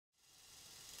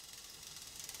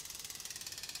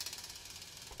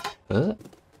Huh?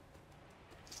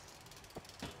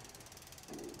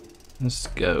 Let's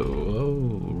go.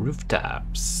 Oh,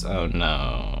 rooftops. Oh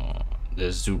no.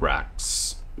 There's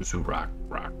Zuraks. Zurak,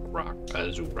 rock,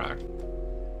 Zurak.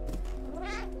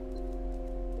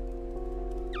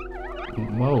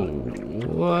 Whoa.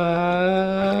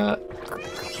 What?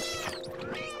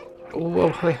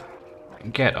 Whoa.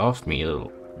 Get off me,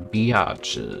 little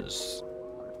biatches.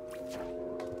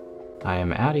 I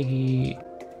am out of here.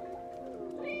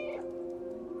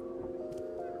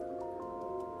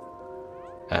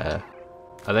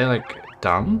 Are they like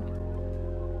dumb?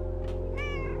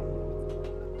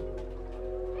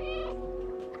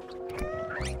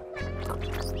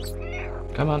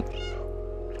 Come on.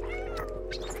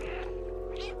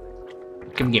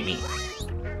 Come get me.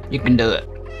 You can do it.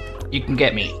 You can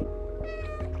get me.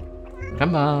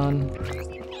 Come on.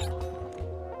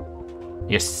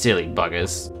 You silly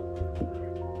buggers.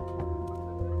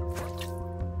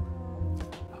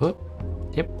 Whoop.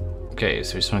 Yep. Okay,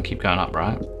 so we just want to keep going up,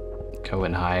 right?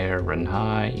 Going higher and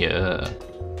higher.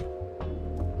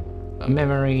 A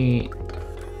memory.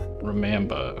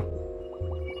 Remember.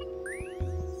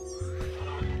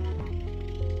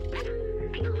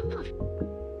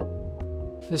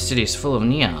 This city is full of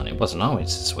neon. It wasn't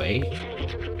always this way.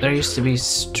 There used to be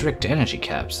strict energy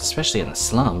caps, especially in the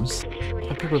slums,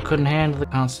 but people couldn't handle the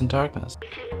constant darkness.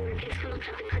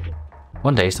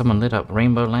 One day, someone lit up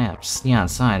rainbow lamps, neon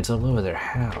signs all over their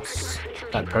house.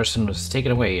 That person was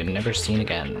taken away and never seen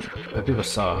again. But people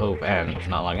saw hope, and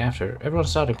not long after, everyone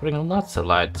started putting lots of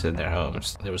lights in their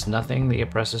homes. There was nothing the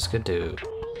oppressors could do.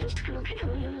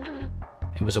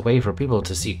 It was a way for people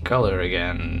to see color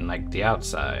again, like the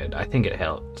outside. I think it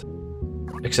helped.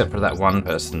 Except for that one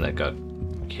person that got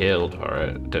killed for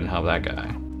it. Didn't help that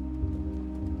guy.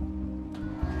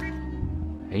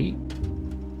 Hey.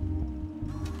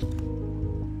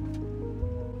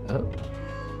 Oh.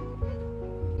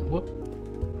 Whoop.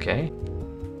 Okay.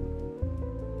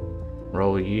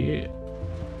 Roll you.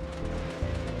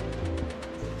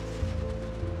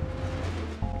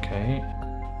 Okay.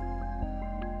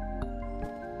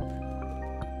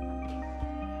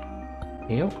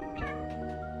 Heal.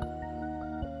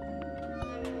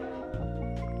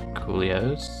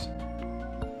 Coolios.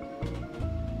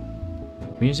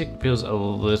 Music feels a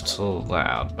little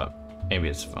loud, but maybe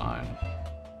it's fine.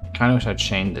 Kinda wish I'd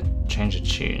change the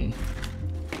tune.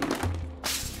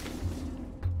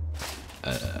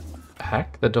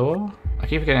 Hack the door? I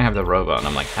keep forgetting I have the robot and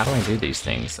I'm like, how do I do these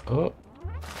things? Oh.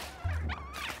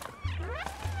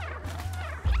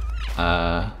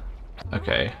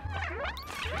 Okay.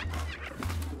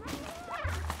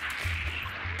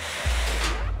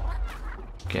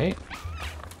 Okay.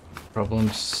 Problem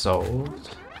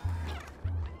solved.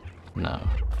 No.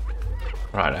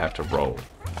 Right, I have to roll.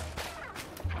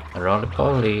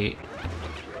 Roll-a-poly.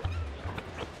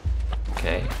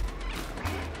 Okay.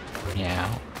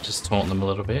 Yeah, just taunt them a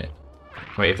little bit.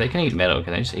 Wait, if they can eat metal,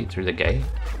 can they just eat through the gate?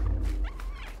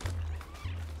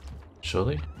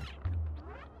 Surely?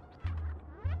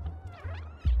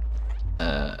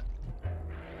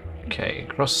 Okay,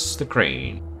 cross the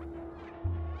crane.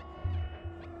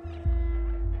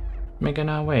 Making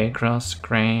our way across the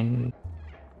crane.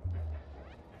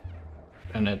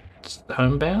 And it's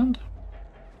homebound?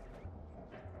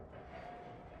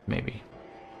 Maybe.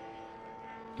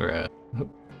 Right.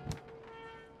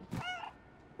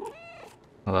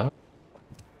 Hello?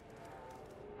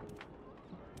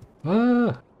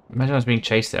 Ah, imagine I was being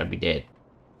chased there, I'd be dead.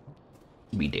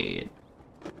 Be dead.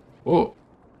 Oh!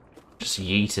 Just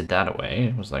yeeted that away.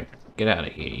 It was like, get out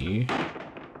of here, you.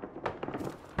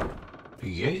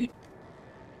 Yeet.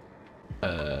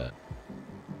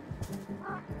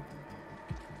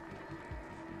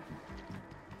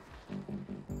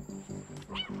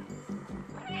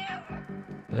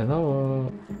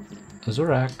 Hello,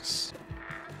 Zuraks.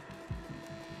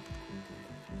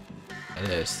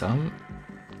 There's some.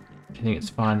 Do you think it's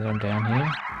fine that I'm down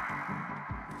here?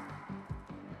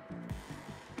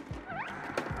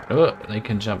 Oh, they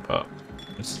can jump up.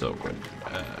 It's still good.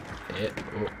 Yeah.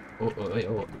 I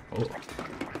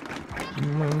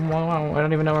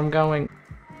don't even know where I'm going.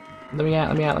 Let me out,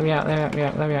 let me out, let me out, let me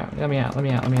out, let me out, let me out, let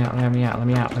me out, let me out, let me out, let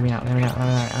me out, let me out, let me out, let me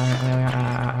out.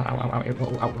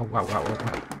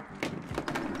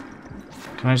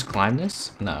 Can I just climb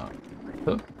this? No.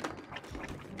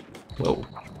 Whoa.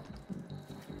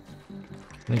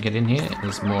 Can I get in here?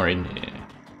 There's more in here.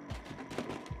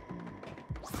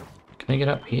 Can I get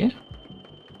up here?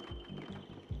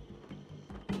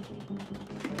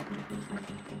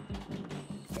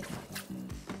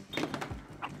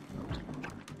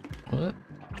 What?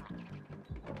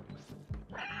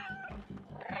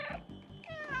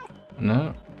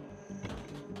 No.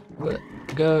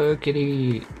 Go,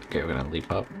 kitty. Okay, we're gonna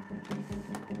leap up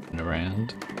and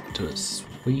around to a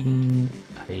swing.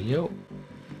 Hey, yo.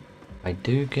 I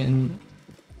do can.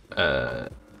 There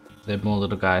are more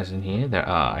little guys in here. There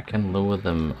are. I can lure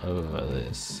them over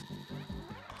this.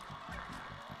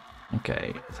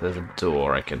 Okay, so there's a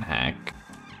door I can hack.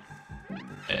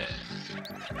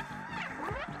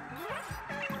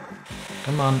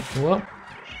 Come on, whoop.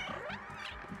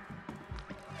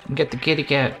 Get the kitty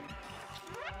cat.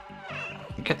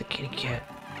 Get the kitty cat.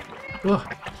 Whoa.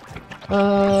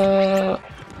 I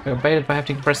got baited by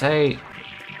having to press A.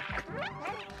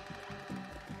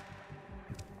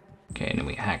 Okay, and then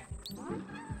we hack.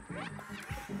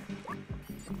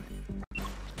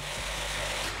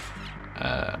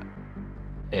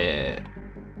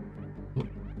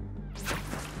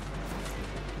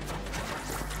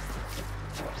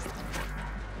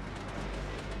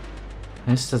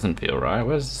 This doesn't feel right.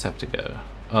 Where does this have to go?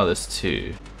 Oh, there's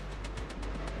two.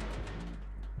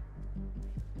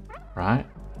 Right?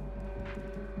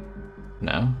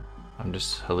 No? I'm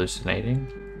just hallucinating?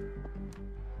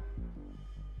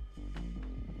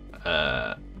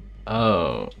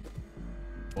 Oh.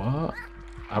 What?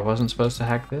 I wasn't supposed to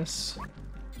hack this?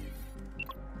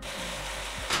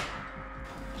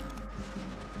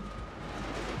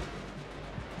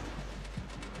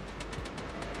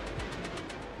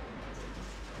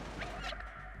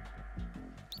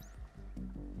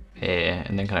 Yeah,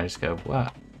 and then can I just go,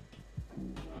 what?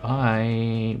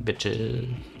 Bye,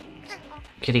 bitches.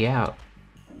 Kitty out.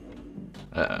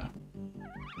 Uh-oh.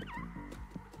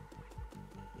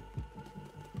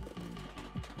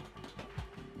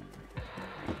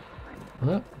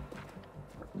 What?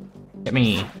 Get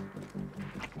me.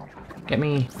 Get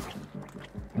me.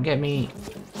 Get me.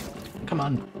 Come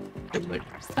on. Do it.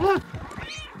 Ah!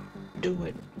 Do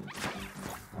it.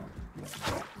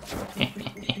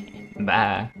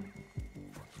 Bye.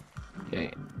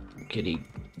 Okay. Kitty,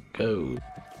 go.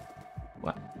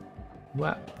 What?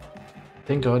 What?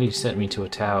 Thank God he sent me to a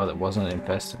tower that wasn't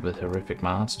infested with horrific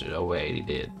monsters. Oh wait, he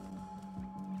did.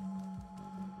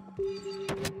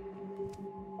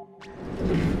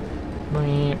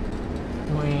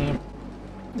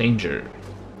 Danger.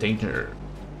 Danger.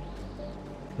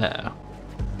 No.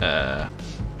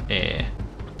 Yeah.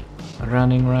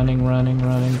 Running, running, running,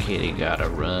 running. Kitty gotta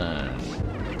run.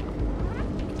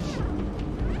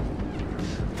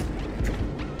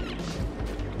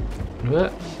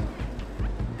 What?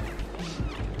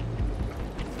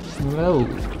 Whoa.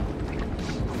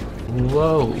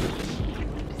 Whoa.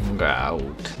 Go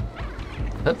out.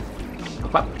 Up.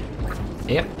 Up.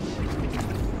 Yep.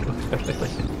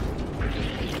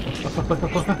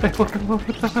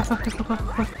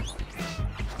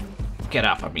 Get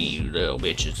off of me, you little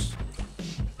bitches.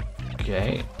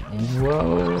 Okay.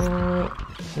 Whoa.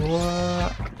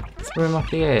 What? Throw him off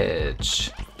the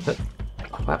edge.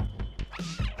 What?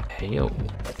 Hey, yo.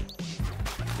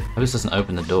 Hope this doesn't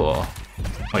open the door.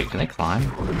 Wait, can they climb?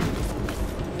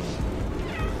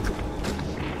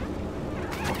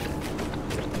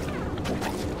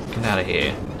 Get out of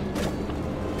here.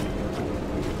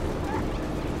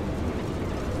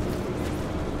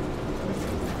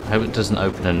 I hope it doesn't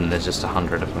open and there's just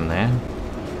 100 of them there.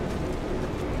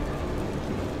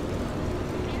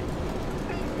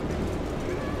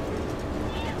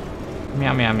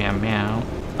 Meow, meow, meow, meow.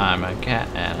 I'm a cat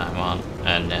and I'm on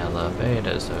an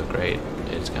elevator so great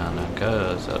it's gonna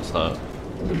go so slow.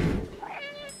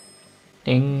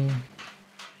 Ding.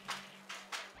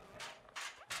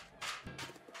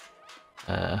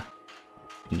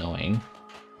 Annoying.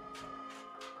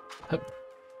 Hup.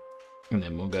 And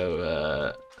then we'll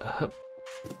go, hup.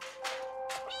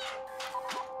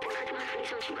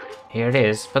 Here it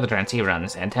is. Put the transceiver on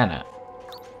this antenna.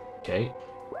 Okay.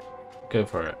 Go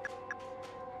for it.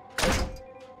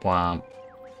 Womp.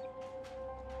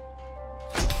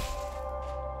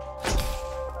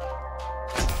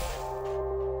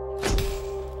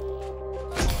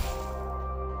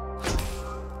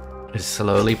 It's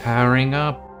slowly powering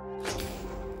up.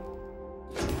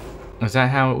 Is that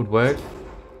how it would work?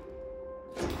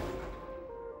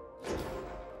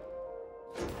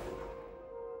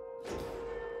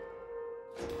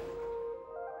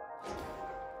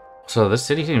 So this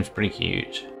city seems pretty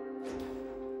huge.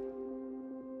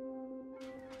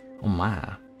 Oh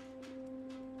my.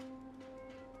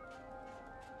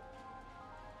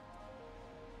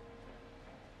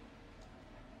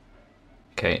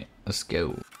 Okay, let's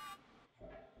go.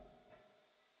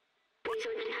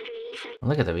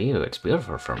 Look at the view, it's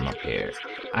beautiful from up here.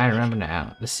 I remember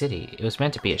now, the city, it was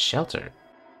meant to be a shelter.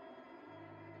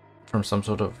 From some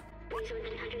sort of...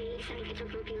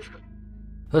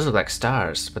 Those look like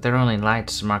stars, but they're only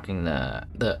lights marking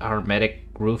the hermetic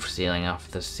roof ceiling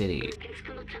off the city.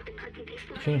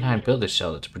 Humankind built this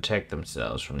shelter to protect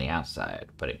themselves from the outside,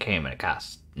 but it came at a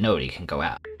cost. Nobody can go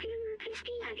out.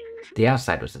 The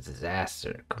outside was a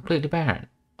disaster, completely barren,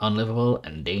 unlivable,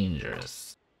 and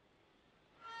dangerous.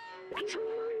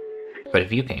 But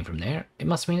if you came from there, it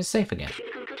must mean it's safe again.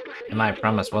 And my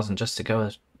promise wasn't just to go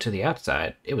to the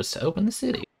outside, it was to open the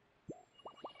city.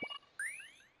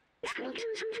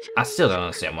 I still don't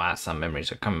understand why some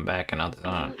memories are coming back and others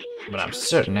aren't, but I'm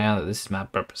certain now that this is my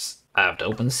purpose. I have to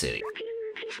open the city.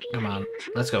 Come on,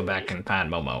 let's go back and find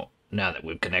Momo. Now that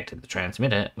we've connected the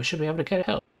transmitter, we should be able to get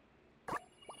help.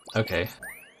 Okay.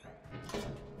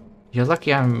 You're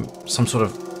lucky I'm some sort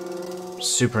of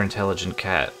super intelligent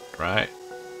cat, right?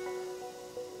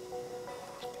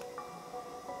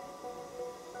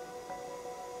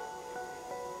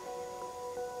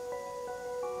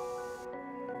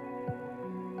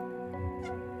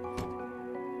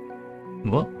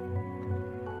 What?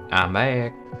 I'm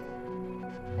back.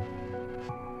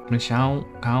 Mission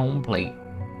complete.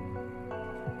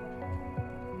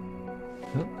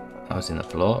 Oh, I was in the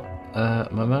floor.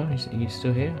 Momo, you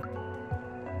still here?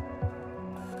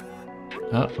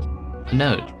 Oh,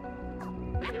 no.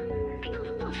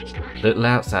 Little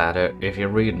outsider, if you're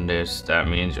reading this, that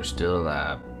means you're still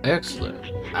alive.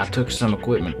 Excellent. I took some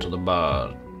equipment to the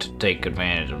bar to take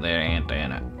advantage of their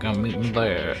antenna. Come meet me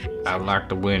there. I locked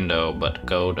the window, but the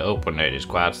code to open it is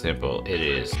quite simple. It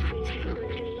is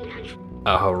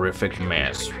a horrific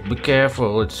mess. Be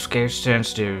careful, it's case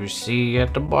sensitive. See you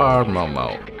at the bar,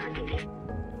 Momo.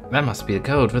 That must be the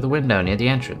code for the window near the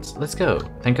entrance. Let's go.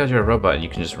 Thank God you're a robot and you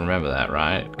can just remember that,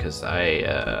 right? Because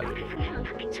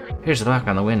Here's the lock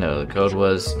on the window. The code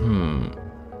was,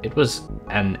 it was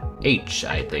an H,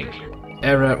 I think.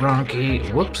 Error, wrong key.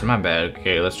 Whoops, my bad.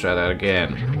 Okay, let's try that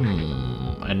again.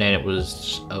 And then it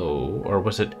was O, or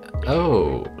was it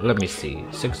O? Let me see.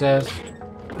 Success.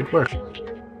 Good work.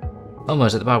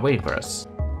 Almost at the bar waiting for us.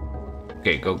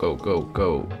 Okay, go, go, go,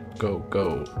 go, go,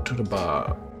 go to the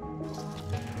bar.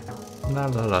 La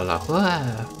la la la.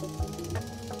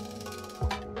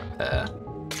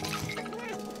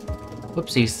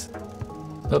 Whoopsies.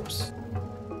 Oops.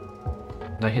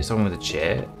 Did I hit someone with a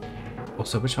chair?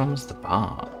 Also, which one was the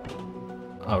bar?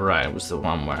 Oh right, it was the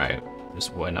one where I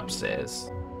just went upstairs.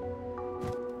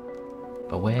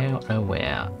 But where, oh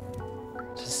where?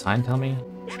 Does the sign tell me?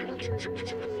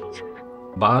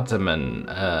 Barterman,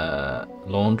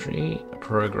 laundry,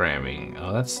 programming.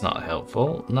 Oh, that's not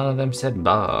helpful. None of them said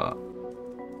bar.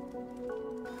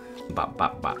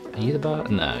 Are you the bar?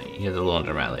 No, you're the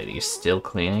laundromat lady. You're still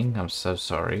cleaning? I'm so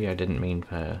sorry. I didn't mean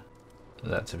for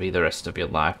that to be the rest of your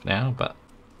life now, but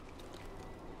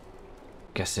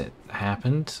guess it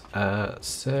happened.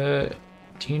 Sir,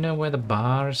 do you know where the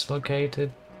bar is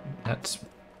located? That's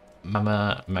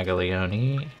Mama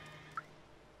Magalioni.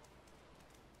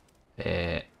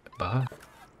 Bar?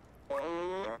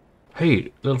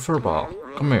 Hey, little furball,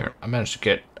 come here. I managed to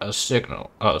get a signal.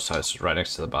 Oh, so it's right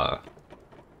next to the bar.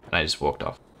 And I just walked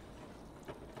off.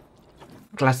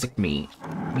 Classic me.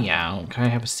 Meow. Can I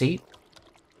have a seat?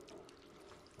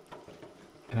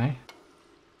 Can I?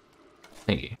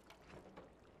 Thank you.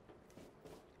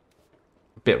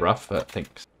 Bit rough, but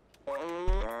thanks.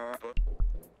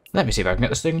 Let me see if I can get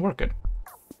this thing working.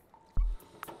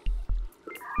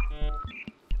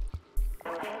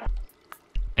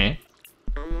 Eh?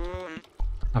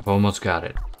 I've almost got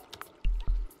it.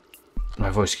 My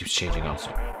voice keeps changing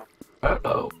also.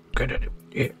 Hello, can you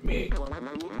hear me?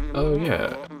 Oh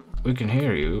yeah, we can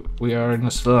hear you. We are in the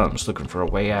slums looking for a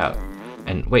way out.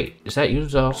 And wait, is that you,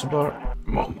 Zalzabar?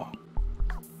 Momo.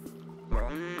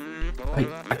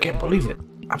 I can't believe it.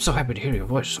 I'm so happy to hear your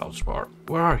voice, Zalzabar.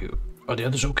 Where are you? Are the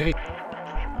others okay?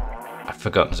 I've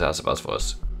forgotten Zalzabar's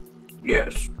voice.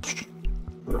 Yes.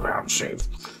 We found safe.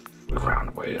 We found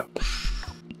a way up.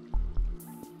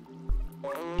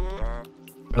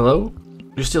 Hello?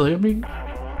 You still hear me?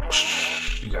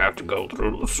 You have to go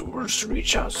through the sewers to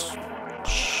reach us.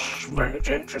 Very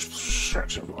dangerous.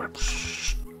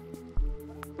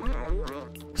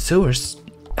 Sewers?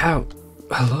 How?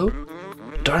 Hello?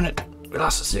 Darn it, we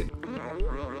lost the signal.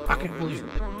 I can't believe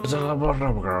it.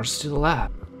 Zalzabar is still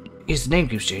alive. His name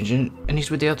keeps changing, and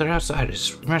he's with the other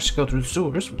outsiders. We managed to go through the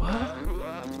sewers. What?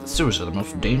 The sewers are the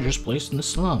most dangerous place in the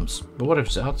slums. But what if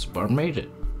Zalzabar made it?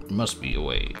 There must be a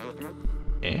way.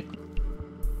 Eh?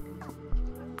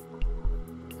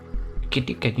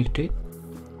 Kitty, can you do it?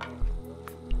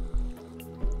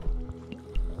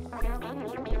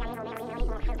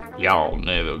 Y'all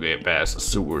never get past the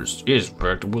sewers. It's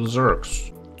practical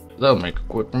zerks. They'll make a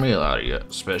quick meal out of you,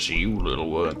 especially you, little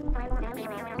one.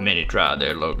 Many tried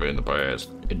their luck in the past.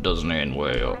 It doesn't end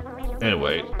well.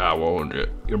 Anyway, I warned you.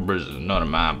 Your business is none of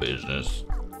my business.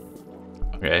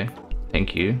 Okay,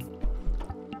 thank you.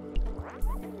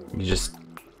 You just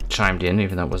chimed in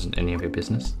even though it wasn't any of your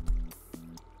business.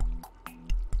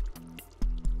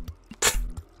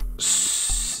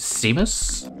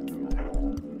 Seamus?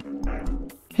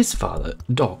 His father,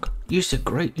 Doc, used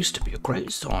to be a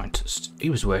great scientist. He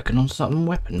was working on some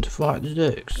weapon to fight the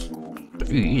Zergs. A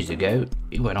few years ago,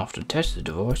 he went off to test the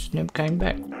device and never came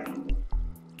back.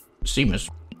 Seamus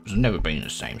has never been the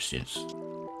same since.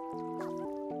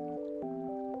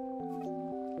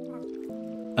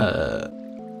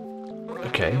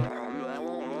 Okay.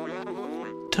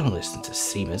 Don't listen to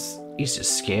Seamus. He's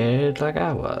just scared like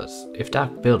I was. If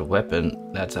Doc built a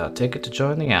weapon, that's our ticket to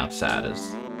join the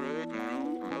Outsiders.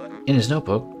 In his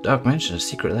notebook, Doc mentioned a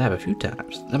secret lab a few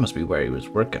times. That must be where he was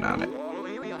working on it.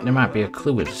 There might be a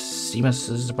clue in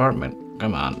Seamus's apartment.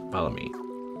 Come on, follow me.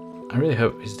 I really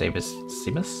hope his name is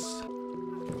Seamus?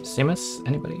 Seamus?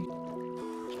 Anybody?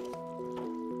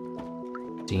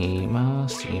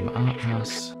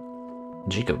 Seamus.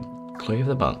 Jacob, Employee of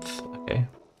the Month. Okay.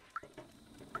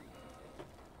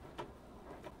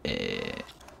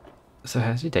 So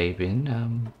how's your day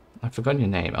been? I've forgotten your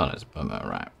name. Oh, no, it's Momo,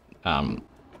 right.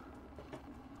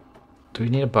 Do we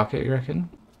need a bucket, you reckon?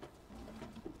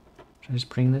 Should I just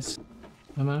bring this?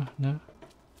 Momo? No?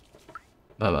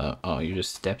 Momo. Oh, you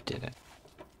just stepped in it.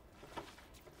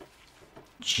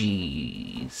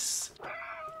 Jeez.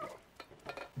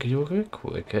 Could you walk a bit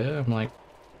quicker? I'm like...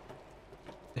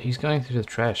 He's going through the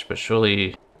trash, but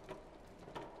surely...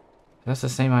 That's the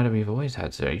same item you've always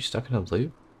had, sir. Are you stuck in a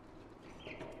loop?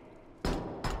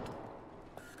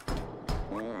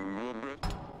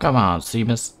 Come on,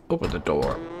 Seamus. Open the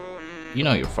door. You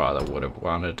know your father would have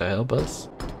wanted to help us.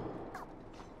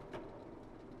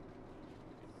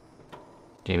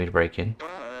 Do you need me to break in?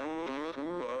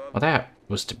 Well, that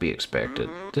was to be expected.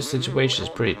 This situation is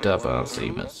pretty tough on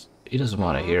Seamus. He doesn't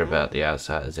want to hear about the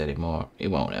Outsiders anymore. He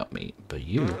won't help me. But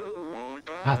you,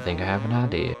 I think I have an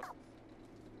idea.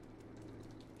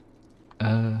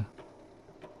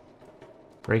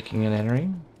 Breaking and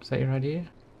entering? Is that your idea?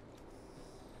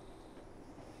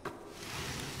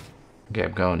 Okay,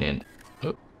 I'm going in.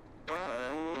 Oh.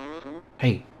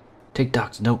 Hey, take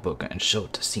Doc's notebook and show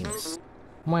it to Seamus.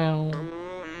 Well,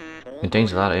 it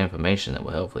contains a lot of information that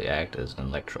will hopefully act as an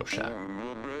electroshock.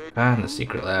 Find the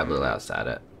secret lab a little outside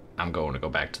it. I'm going to go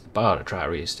back to the bar to try to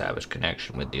re-establish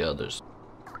connection with the others.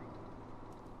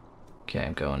 Okay,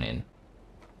 I'm going in.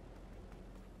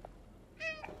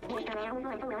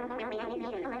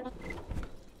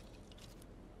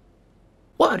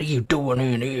 What are you doing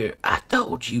in here? I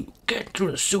told you, get through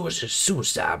the sewers is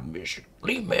suicide mission.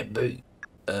 Leave me be.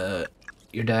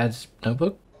 Your dad's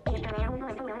notebook?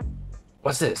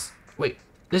 What's this? Wait,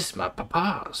 this is my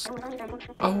papa's.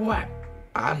 Oh, what?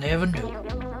 I never knew.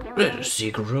 There's a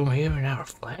secret room here in our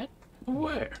flat?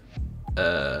 Where?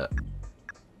 I'll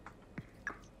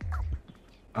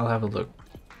have a look.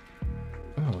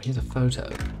 Oh, here's a photo.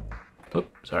 Oh,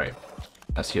 sorry.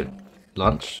 That's your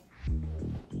lunch?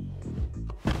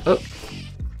 Oh.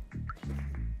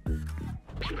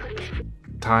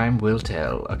 Time will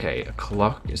tell. Okay, a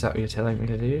clock. Is that what you're telling me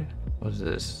to do? What is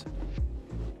this?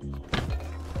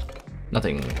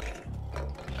 Nothing.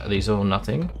 Are these all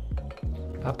nothing?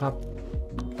 Pop, pop.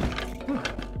 Oh.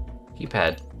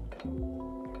 Keypad.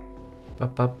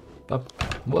 Pop, pop, pop.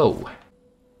 Whoa.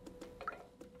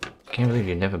 Can't believe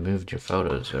you never moved your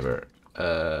photos ever.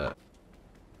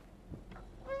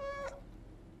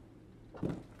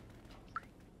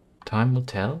 Time will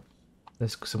tell?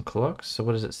 There's some clocks, so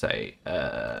what does it say?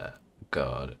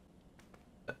 God.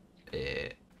 Do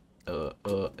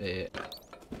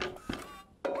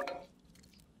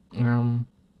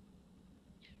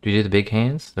you do the big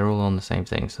hands? They're all on the same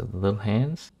thing, so the little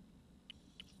hands.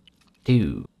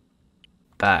 2,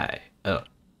 5,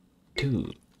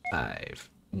 2, 5,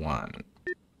 1,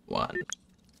 1.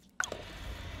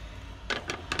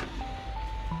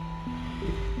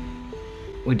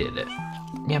 We did it.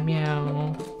 Meow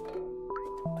meow.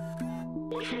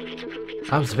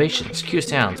 Observations. Cute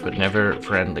sounds, but never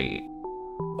friendly.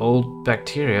 Old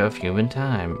bacteria of human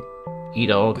time.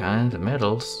 Eat all kinds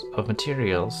of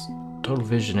materials. Total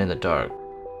vision in the dark.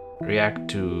 React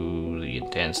to the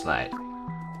intense light.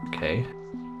 Okay.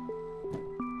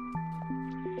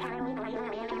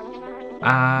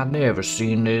 I never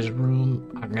seen this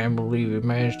room. I can't believe you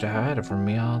managed to hide it from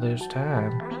me all this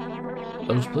time.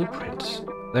 Those blueprints.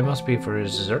 They must be for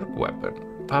his Zerg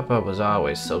weapon. Papa was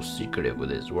always so secretive with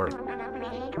his work.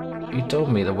 He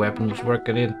told me the weapon was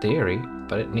working in theory,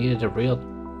 but it needed a real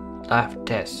life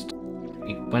test.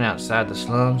 He went outside the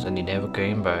slums and he never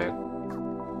came back.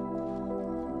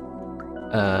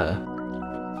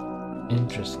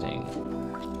 Interesting.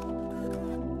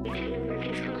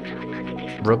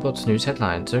 Robots news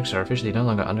headline. Zergs are officially no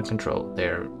longer under control. They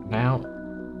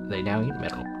now eat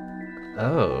metal.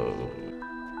 Oh.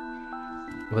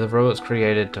 Were the robots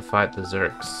created to fight the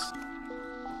Zergs?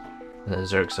 And the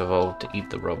Zergs evolved to eat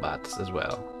the robots as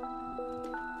well.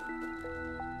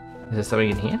 Is there something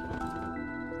in here?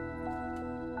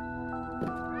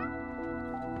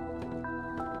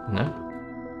 No?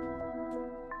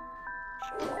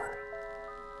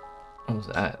 What was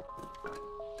that?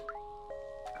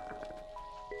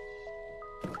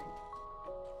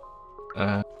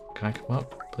 Can I come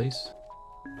up, please?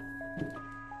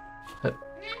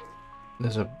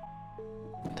 There's a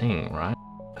thing, right?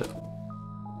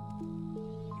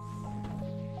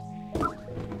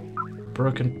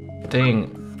 Broken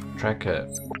thing. Tracker.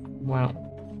 Well.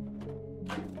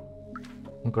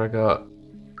 Look what I got.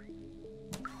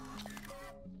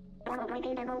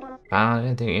 Found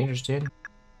anything interesting?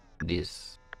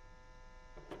 This.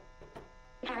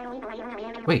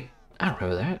 Wait, I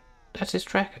remember that. That's his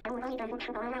tracker.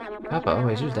 Papa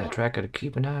always used that tracker to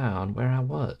keep an eye on where I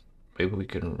was. Maybe we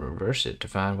can reverse it to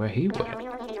find where he went.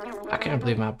 I can't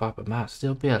believe my papa might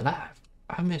still be alive.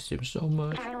 I miss him so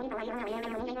much.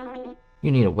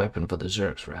 You need a weapon for the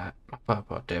Zergs, right? My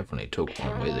papa definitely took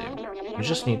one with him. We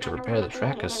just need to repair the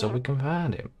tracker so we can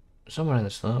find him. Someone in the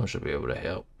slum should be able to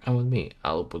help. Come with me.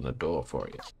 I'll open the door for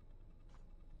you.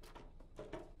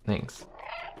 Thanks.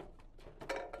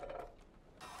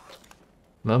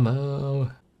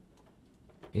 Momo.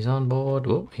 He's on board.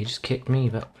 Oh, he just kicked me,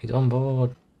 but he's on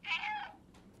board.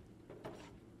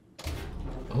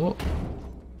 Oh.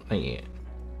 Yeah.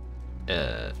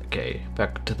 Okay.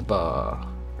 Back to the bar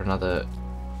for another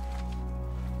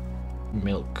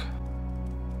milk.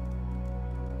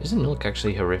 Isn't milk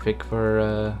actually horrific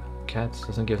for cats?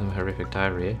 Doesn't give them horrific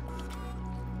diarrhea.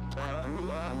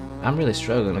 I'm really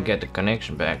struggling to get the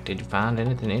connection back. Did you find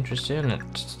anything interesting at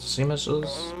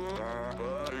Simus's?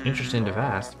 Interesting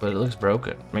device, but it looks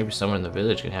broken. Maybe someone in the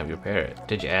village can help you repair it.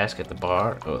 Did you ask at the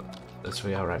bar? Oh, that's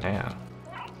where we are right now.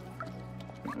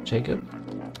 Jacob?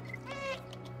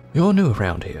 You're new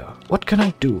around here. What can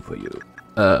I do for you?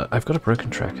 I've got a broken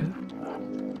tracker.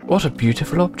 What a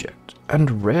beautiful object.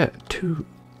 And rare, too.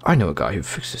 I know a guy who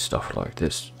fixes stuff like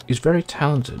this. He's very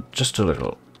talented, just a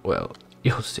little. Well,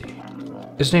 you'll see.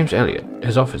 His name's Elliot.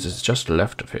 His office is just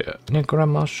left of here, near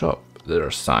Grandma's shop. There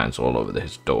are signs all over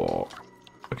his door.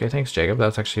 Okay, thanks, Jacob.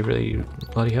 That's actually really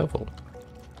bloody helpful.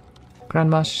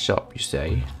 Grandma's shop, you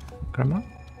say? Grandma?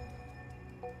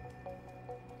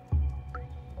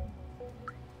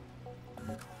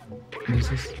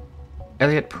 This is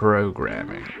Elliot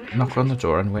programming. Knock on the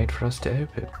door and wait for us to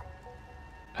open.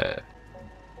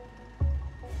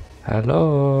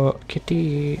 Hello,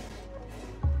 kitty.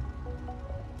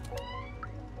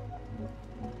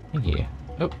 Thank you.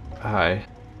 Oh, hi.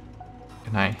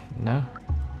 Can I? No?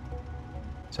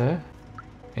 Sir?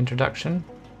 Introduction?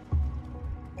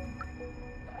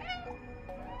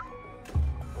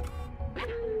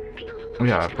 We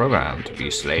are programmed to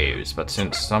be slaves, but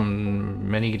since some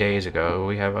many days ago,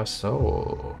 we have a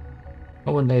soul.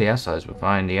 No one lady outside will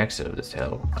find the exit of this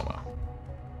hell. Oh well.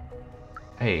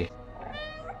 Hey.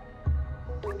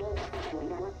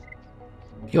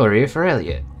 You're here for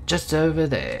Elliot. Just over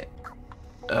there.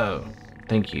 Oh,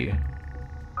 thank you.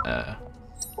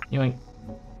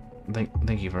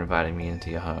 Thank you for inviting me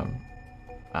into your home.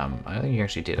 I don't think you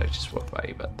actually did. I just walked by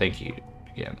you, but thank you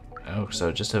again. Oh,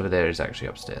 so just over there is actually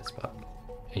upstairs, but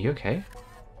are you okay?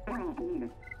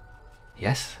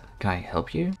 Yes? Can I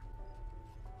help you?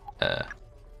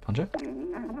 Poncho?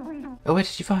 Oh, where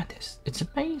did you find this? It's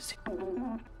amazing.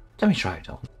 Let me try it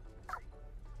on.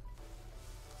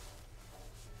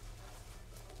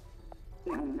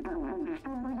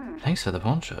 Thanks for the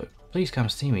poncho. Please come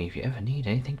see me if you ever need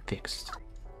anything fixed.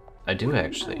 I do,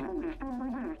 actually.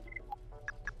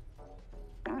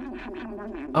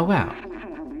 Oh, wow.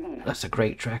 That's a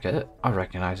great tracker. I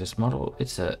recognize this model.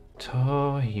 It's a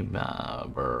Tohima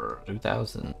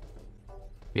 2000.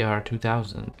 VR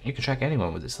 2000. You can track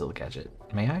anyone with this little gadget.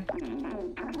 May I?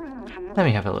 Let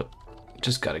me have a look.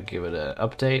 Just gotta give it an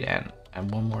update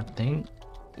and one more thing.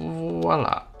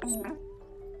 Voila.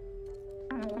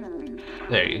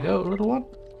 There you go, little one.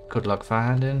 Good luck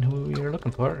finding who you're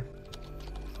looking for.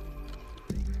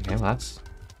 Okay, well that's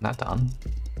not done.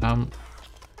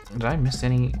 Did I miss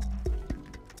any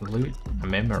loot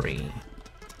memory?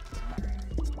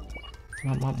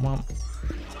 Womp.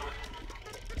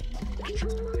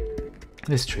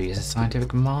 This tree is a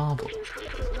scientific marvel.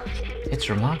 It's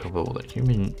remarkable that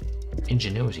human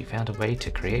ingenuity found a way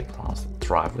to create plants that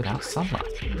thrive without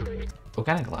sunlight.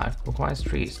 Organic life requires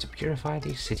trees to purify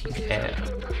the city's air.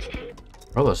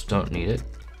 Robots don't need it,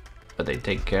 but they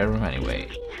take care of them anyway.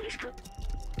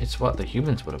 It's what the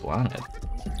humans would have wanted.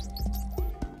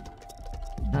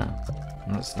 Oh,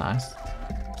 that's nice.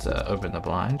 Let's open the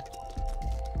blind.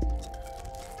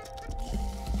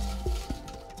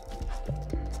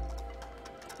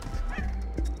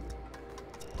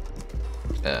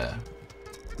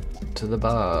 To the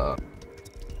bar.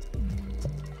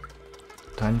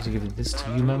 Time to give this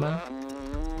to you, Momo.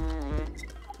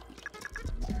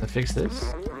 To fix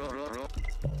this?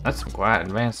 That's some quite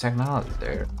advanced technology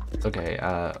there. Okay,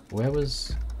 where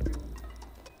was...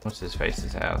 What's his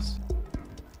face's house?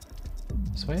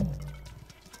 This way?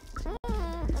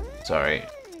 Sorry,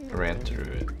 I ran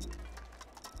through it.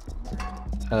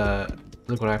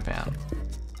 Look what I found.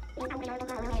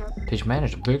 Did you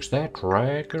manage to fix that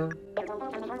tracker?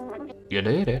 You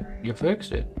did it. You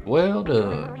fixed it. Well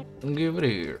done. Give it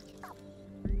here.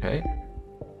 Okay.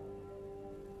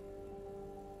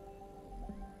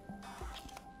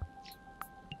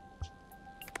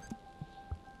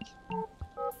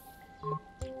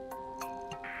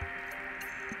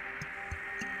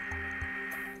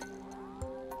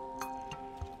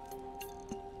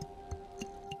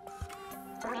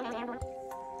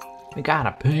 We got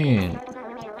a pin.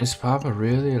 Is Papa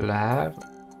really alive?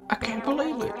 I can't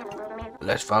believe it.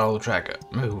 Let's follow the tracker.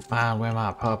 Maybe we'll find where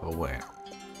my Papa went.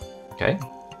 Okay.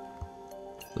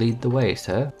 Lead the way,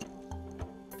 sir.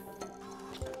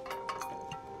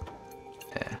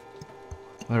 Yeah.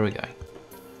 Where are we going?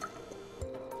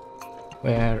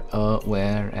 Where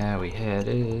are we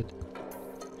headed?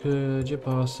 Could you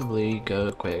possibly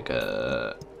go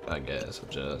quicker? I guess I'll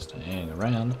just hang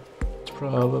around. It's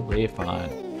probably fine.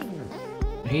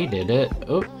 He did it.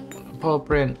 Oh, poor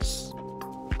Prince.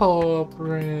 Poor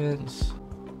Prince.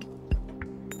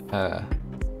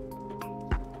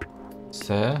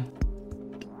 Sir?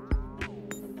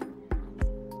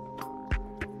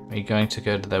 Are you going to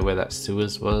go to where that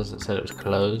sewers was? It said it was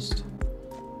closed.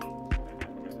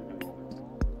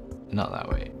 Not that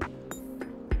way.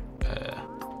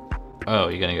 Oh,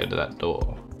 you're gonna go to that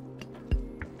door.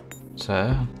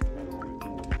 Sir?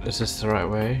 Is this the right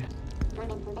way?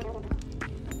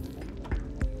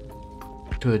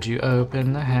 Could you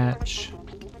open the hatch?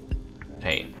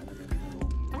 Hey.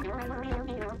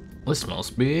 This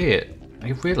must be it.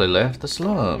 You've really left the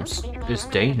slums. It's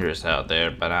dangerous out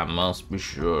there, but I must be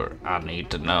sure. I need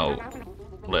to know.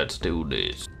 Let's do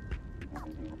this.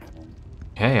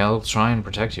 Okay, I'll try and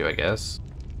protect you, I guess.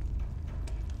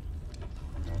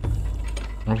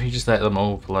 What if you just let them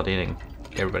all flood in and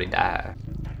everybody die?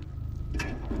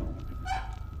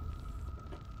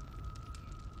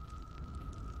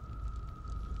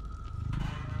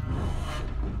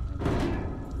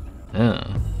 Oh,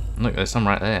 look, there's some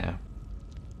right there.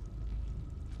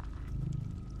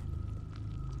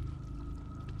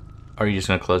 Or are you just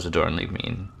gonna close the door and leave me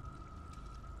in?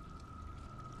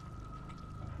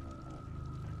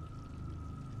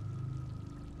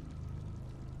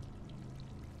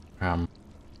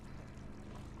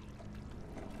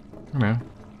 No.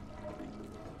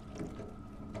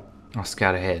 I'll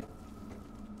scout ahead.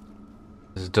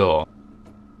 There's a door.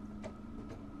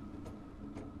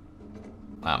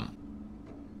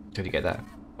 Did you get that?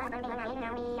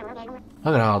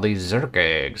 Look at all these Zerk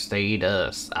eggs. They eat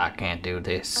us. I can't do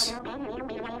this.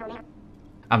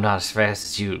 I'm not as fast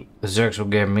as you. The Zerks will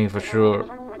get me for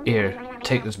sure. Here,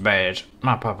 take this badge.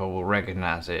 My papa will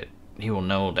recognize it. He will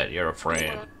know that you're a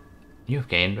friend. You've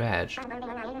gained badge.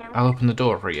 I'll open the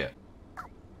door for you.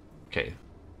 Okay.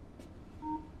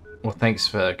 Well, thanks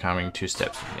for coming 2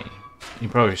 steps with me. You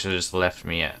probably should have just left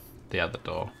me at the other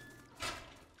door.